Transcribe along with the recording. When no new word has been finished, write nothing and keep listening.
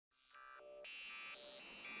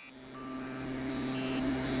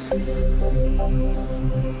Hi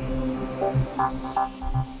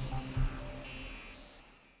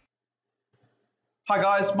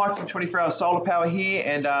guys, Mike from 24 Hour Solar Power here,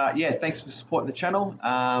 and yeah, thanks for supporting the channel.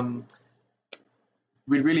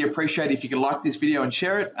 We'd really appreciate it if you could like this video and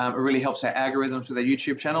share it. It really helps our algorithms with our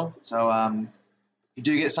YouTube channel. So if you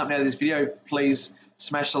do get something out of this video, please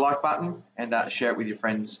smash the like button and share it with your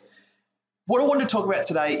friends. What I want to talk about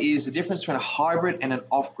today is the difference between a hybrid and an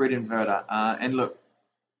off-grid inverter. And look,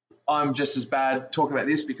 I'm just as bad talking about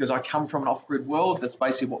this because I come from an off-grid world. That's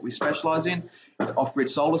basically what we specialize in. It's off-grid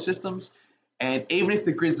solar systems. And even if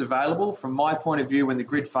the grid's available, from my point of view, when the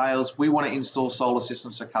grid fails, we want to install solar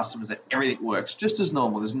systems for customers that everything works just as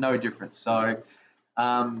normal. There's no difference. So,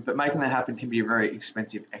 but making that happen can be a very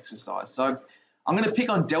expensive exercise. So I'm going to pick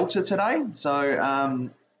on Delta today.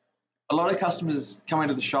 So a lot of customers come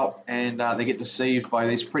into the shop and they get deceived by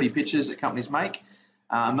these pretty pictures that companies make.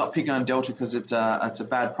 I'm not picking on Delta because it's a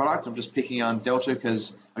bad product. I'm just picking on Delta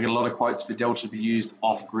because I get a lot of quotes for Delta to be used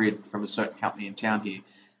off-grid from a certain company in town here.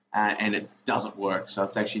 And it doesn't work, so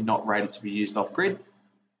it's actually not rated to be used off-grid.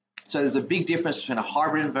 So there's a big difference between a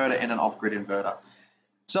hybrid inverter and an off-grid inverter.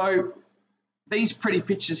 So these pretty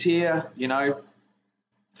pictures here, you know,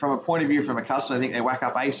 from a point of view from a customer, I think they whack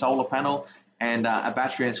up a solar panel and a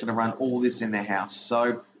battery, and it's going to run all this in their house.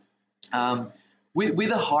 So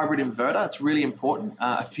with a hybrid inverter, it's really important.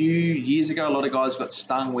 A few years ago, a lot of guys got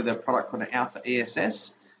stung with a product called an Alpha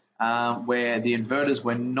ESS. Where the inverters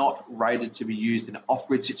were not rated to be used in an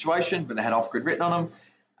off-grid situation, but they had off-grid written on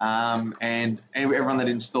them. And everyone that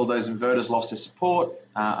installed those inverters lost their support.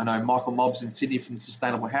 I know Michael Mobbs in Sydney from the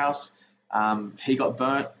Sustainable House, he got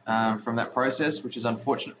burnt from that process, which is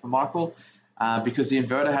unfortunate for Michael, because the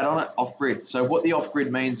inverter had on it off-grid. So what the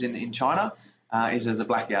off-grid means in China is there's a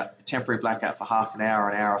blackout, a temporary blackout for half an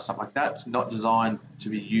hour or something like that. It's not designed to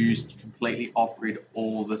be used completely off-grid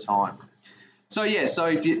all the time. So yeah, so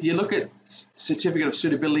if you look at certificate of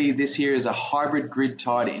suitability, this here is a hybrid grid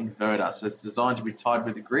tied inverter. So it's designed to be tied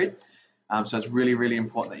with the grid. So it's really, really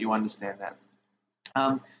important that you understand that.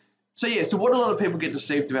 So yeah, so what a lot of people get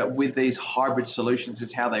deceived about with these hybrid solutions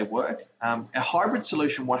is how they work. A hybrid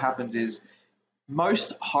solution, what happens is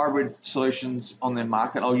most hybrid solutions on the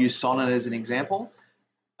market, I'll use Sonnen as an example.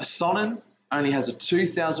 A Sonnen only has a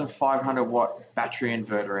 2,500 watt battery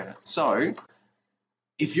inverter in it. So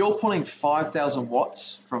if you're pulling 5,000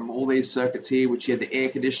 watts from all these circuits here, which you had the air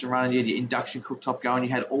conditioner running, you had your induction cooktop going, you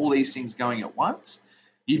had all these things going at once,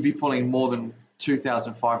 you'd be pulling more than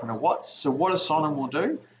 2,500 watts. So what a Sonnen will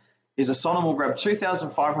do is a Sonnen will grab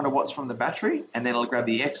 2,500 watts from the battery, and then it'll grab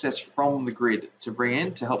the excess from the grid to bring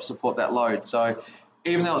in to help support that load. So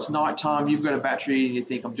even though it's nighttime, you've got a battery and you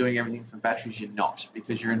think I'm doing everything from batteries, you're not,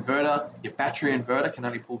 because your inverter, your battery inverter can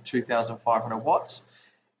only pull 2,500 watts.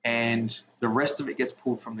 And the rest of it gets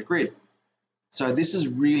pulled from the grid. So this is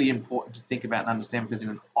really important to think about and understand, because in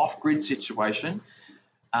an off-grid situation,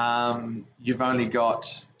 you've only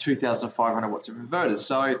got 2,500 watts of inverters.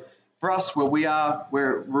 So for us, where we are,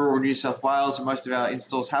 we're rural New South Wales, and most of our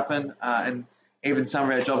installs happen, and even some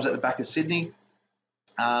of our jobs at the back of Sydney.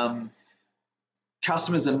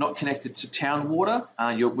 Customers are not connected to town water.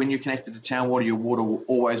 When you're connected to town water, your water will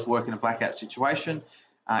always work in a blackout situation.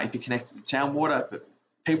 If you're connected to town water, but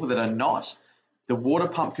people that are not, the water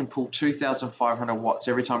pump can pull 2,500 watts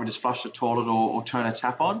every time you just flush the toilet or turn a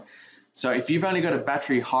tap on. So if you've only got a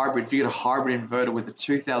battery hybrid, if you've got a hybrid inverter with a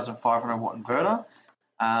 2,500 watt inverter,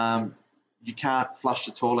 you can't flush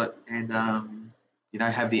the toilet and you know,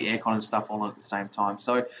 have the aircon and stuff on at the same time.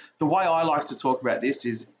 So the way I like to talk about this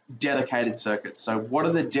is dedicated circuits. So what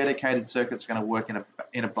are the dedicated circuits going to work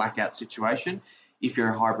in a blackout situation if you're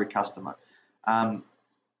a hybrid customer?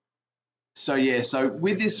 So yeah, so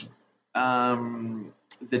with this,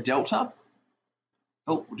 the Delta,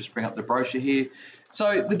 we'll just bring up the brochure here.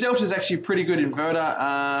 So the Delta is actually a pretty good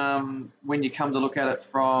inverter when you come to look at it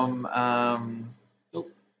from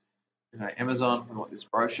Amazon. We want this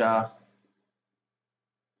brochure.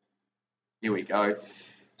 Here we go.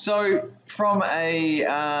 So from a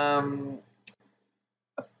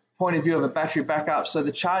point of view of a battery backup, so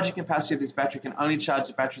the charging capacity of this battery can only charge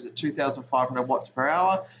the batteries at 2,500 watts per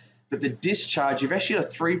hour. But the discharge, you've actually got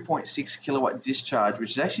a 3.6 kilowatt discharge,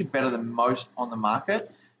 which is actually better than most on the market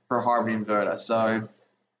for a hybrid inverter, so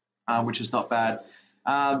which is not bad.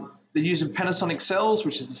 They're using Panasonic cells,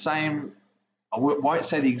 which is the same, I won't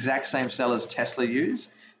say the exact same cell as Tesla use,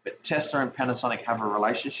 but Tesla and Panasonic have a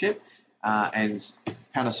relationship, and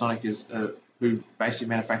Panasonic is who basically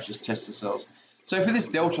manufactures Tesla cells. So for this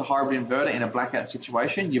Delta hybrid inverter in a blackout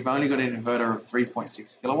situation, you've only got an inverter of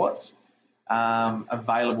 3.6 kilowatts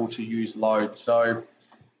available to use load. So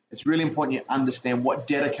it's really important you understand what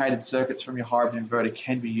dedicated circuits from your hybrid inverter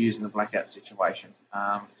can be used in a blackout situation.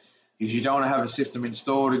 Because you don't want to have a system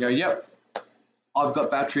installed and go, yep, I've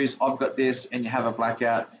got batteries, I've got this, and you have a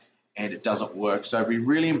blackout and it doesn't work. So it'd be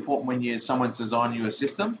really important when someone's designing you a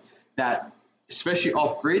system that, especially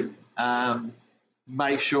off-grid,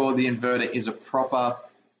 make sure the inverter is a proper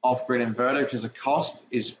off-grid inverter, because the cost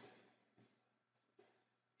is,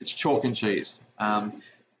 it's chalk and cheese.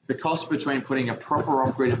 The cost between putting a proper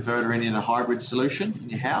off-grid inverter in a hybrid solution in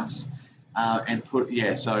your house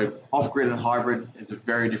so off-grid and hybrid is a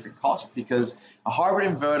very different cost, because a hybrid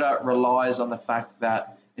inverter relies on the fact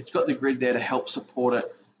that it's got the grid there to help support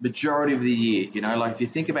it majority of the year. You know, like if you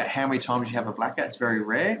think about how many times you have a blackout, it's very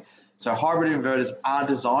rare. So hybrid inverters are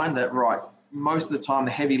designed that, right, most of the time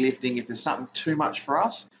the heavy lifting, if there's something too much for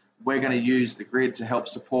us, we're going to use the grid to help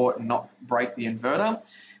support and not break the inverter.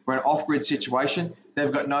 We're in an off-grid situation,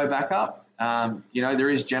 they've got no backup. You know, there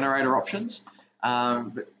is generator options,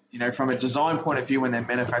 but you know, from a design point of view, when they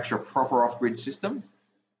manufacture a proper off-grid system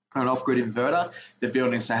or an off-grid inverter, the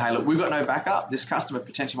building say, hey, look, we've got no backup. This customer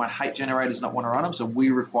potentially might hate generators, not want to run them, so we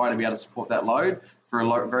require to be able to support that load for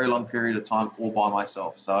a very long period of time all by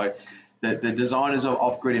myself. So the designers of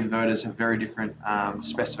off-grid inverters have very different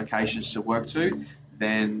specifications to work to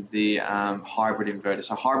than the hybrid inverters.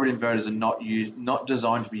 So hybrid inverters are not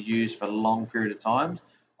designed to be used for a long period of time.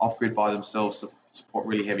 Off-grid by themselves support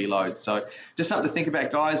really heavy loads. So just something to think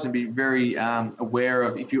about, guys, and be very aware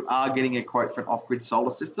of if you are getting a quote for an off-grid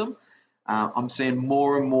solar system. I'm seeing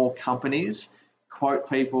more and more companies quote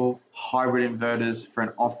people hybrid inverters for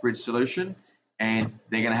an off-grid solution, and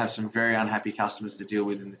they're going to have some very unhappy customers to deal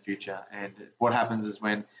with in the future. And what happens is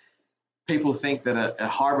when people think that a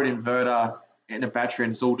hybrid inverter and a battery,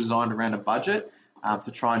 and it's all designed around a budget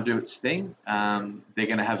to try and do its thing, they're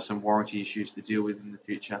going to have some warranty issues to deal with in the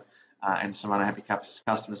future. And some unhappy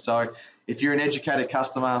customers. So if you're an educated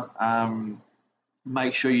customer,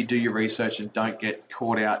 make sure you do your research and don't get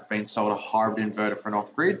caught out being sold a hybrid inverter for an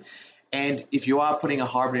off-grid. And if you are putting a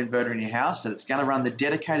hybrid inverter in your house, that it's going to run the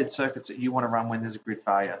dedicated circuits that you want to run when there's a grid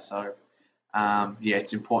failure. So yeah,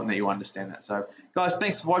 it's important that you understand that. So guys,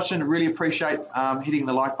 thanks for watching. Really appreciate hitting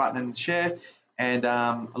the like button and share. And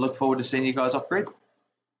I look forward to seeing you guys off-grid.